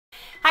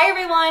Hi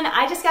everyone,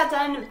 I just got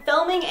done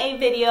filming a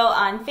video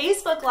on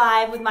Facebook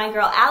Live with my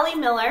girl Allie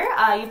Miller.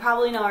 You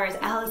probably know her as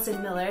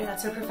Allison Miller,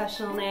 that's her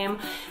professional name.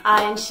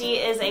 And she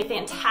is a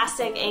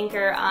fantastic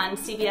anchor on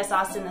CBS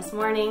Austin This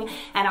Morning,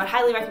 and I would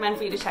highly recommend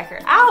for you to check her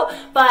out.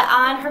 But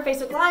on her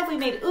Facebook Live we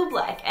made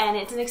Oobleck, and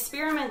it's an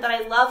experiment that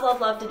I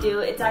love to do.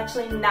 It's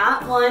actually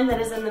not one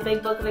that is in the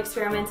big book of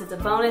experiments, it's a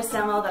bonus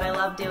demo that I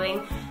love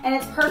doing. And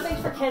it's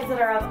perfect for kids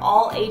that are of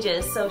all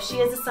ages. So she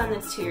has a son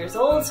that's 2 years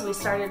old, so we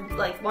started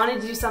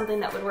wanted to do something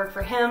that would work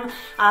for him,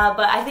 but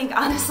I think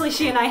honestly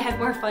she and I had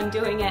more fun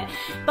doing it.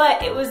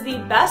 But it was the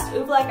best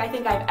Oobleck I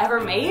think I've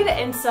ever made,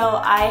 and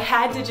so I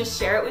had to just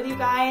share it with you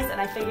guys, and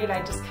I figured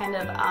I'd just kind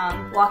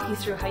of walk you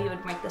through how you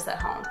would make this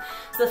at home.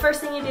 So the first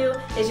thing you do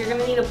is you're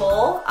going to need a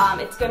bowl.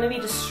 It's going to be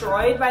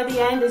destroyed by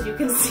the end, as you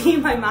can see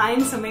in my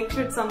mind, so make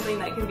sure it's something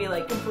that can be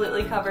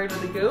completely covered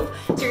with a goop.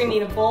 So you're going to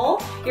need a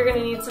bowl, you're going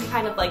to need some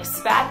kind of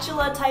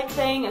spatula type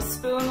thing, a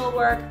spoon will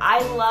work.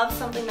 I love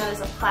something that is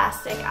a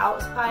plastic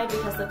outside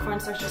because the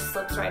cornstarch just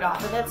slips right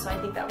off of it, so I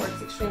think that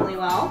works extremely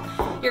well.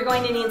 You're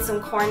going to need some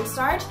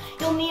cornstarch.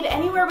 You'll need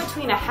anywhere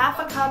between a half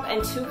a cup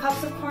and 2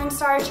 cups of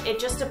cornstarch. It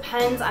just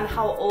depends on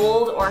how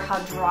old or how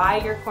dry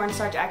your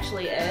cornstarch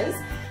actually is.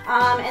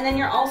 And then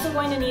you're also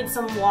going to need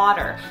some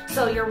water.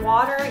 So your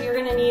water, you're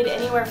going to need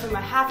anywhere from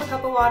a half a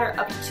cup of water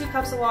up to 2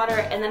 cups of water.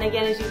 And then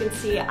again, as you can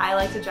see, I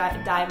like to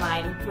dye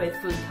mine with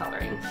food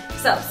coloring.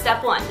 So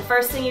step 1, the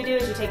first thing you do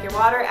is you take your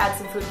water, add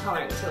some food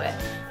coloring to it.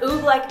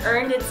 Oobleck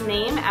earned its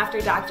name after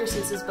Dr.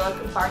 Seuss's book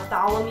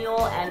Bartholomew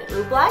and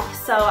Oobleck,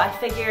 so I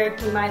figured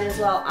we might as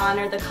well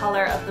honor the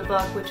color of the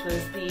book, which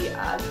was the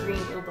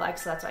green Oobleck,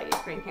 so that's why I use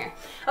green here.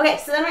 Okay,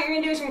 so then what you're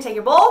going to do is you're going to take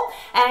your bowl,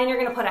 and you're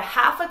going to put a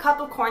half a cup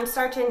of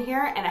cornstarch in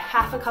here, and a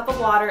half a cup of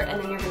water,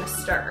 and then you're going to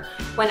stir.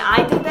 When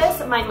I did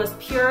this, mine was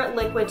pure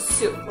liquid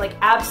soup,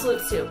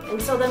 absolute soup.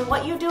 And so then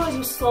what you do is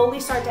you slowly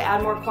start to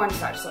add more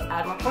cornstarch. So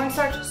add more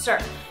cornstarch, stir.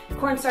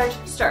 Cornstarch,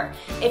 stir.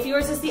 If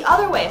yours is the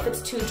other way, if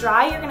it's too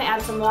dry, you're going to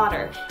add some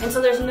water. And so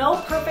there's no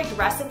perfect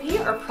recipe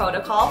or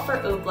protocol for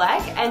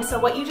Oobleck, and so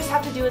what you just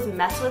have to do is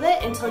mess with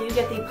it until you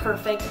get the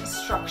perfect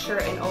structure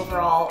and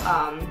overall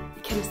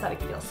kinesthetic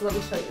feel. So let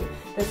me show you.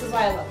 This is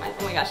why I love mine.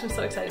 Oh my gosh, I'm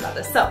so excited about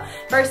this. So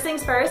first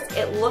things first,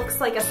 it looks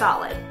like a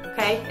solid,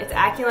 okay? It's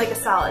acting like a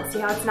solid. See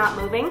how it's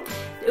not moving?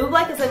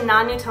 Oobleck is a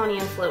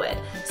non-Newtonian fluid.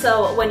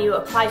 So when you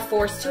apply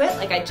force to it,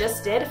 like I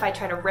just did, if I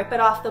try to rip it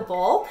off the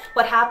bowl,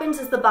 what happens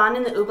is the bond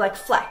in the Oobleck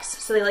flex.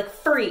 So they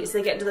freeze,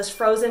 they get into this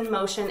frozen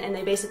motion, and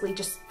they basically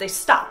they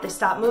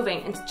stop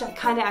moving and just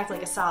kind of act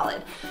like a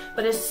solid.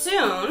 But as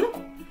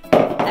soon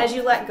as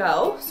you let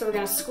go, so we're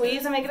going to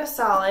squeeze and make it a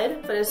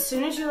solid, but as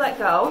soon as you let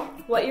go,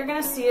 what you're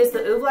going to see is the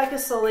Oobleck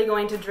is slowly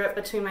going to drip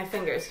between my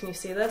fingers. Can you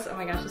see this? Oh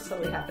my gosh, it's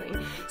totally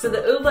happening. So the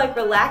Oobleck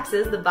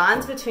relaxes, the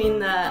bonds between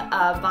the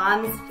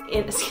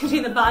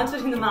the bonds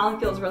between the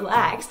molecules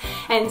relax,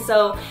 and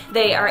so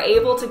they are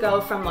able to go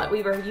from what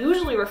we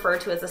usually refer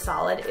to as a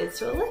solid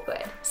into a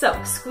liquid.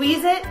 So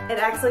squeeze it, it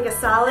acts like a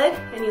solid,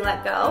 and you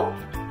let go,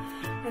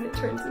 and it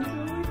turns into a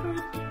liquid.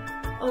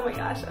 Oh my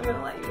gosh, I'm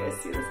gonna let you guys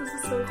see this. This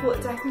is so cool.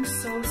 It's acting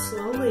so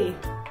slowly.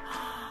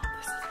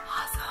 This is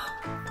awesome.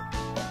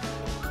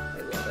 I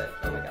love it.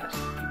 Oh my gosh.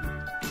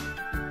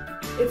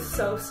 It's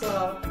so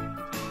slow. Oh,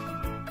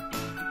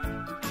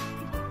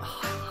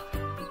 I love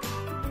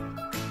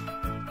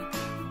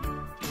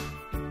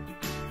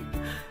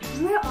it.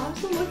 Isn't that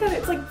awesome? Look at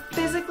it. It's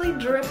physically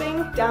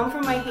dripping down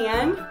from my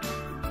hand.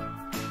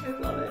 I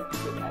love it.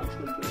 It's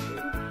actually dripping.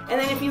 And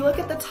then if you look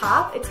at the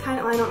top, it's kind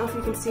of, I don't know if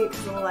you can see it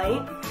because of the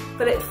light,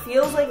 but it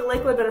feels like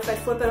liquid, but if I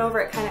flip it over,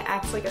 it kind of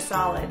acts like a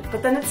solid.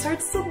 But then it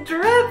starts to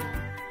drip.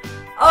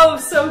 Oh,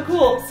 so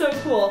cool, so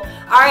cool.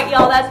 All right,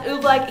 y'all, that's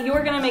Oobleck. You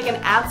are gonna make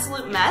an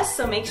absolute mess,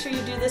 so make sure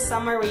you do this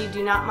somewhere where you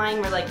do not mind,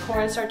 where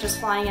cornstarch is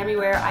flying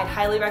everywhere. I'd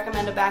highly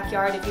recommend a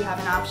backyard if you have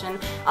an option.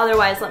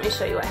 Otherwise, let me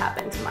show you what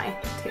happened to my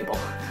table.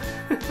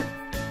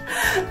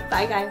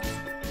 Bye, guys.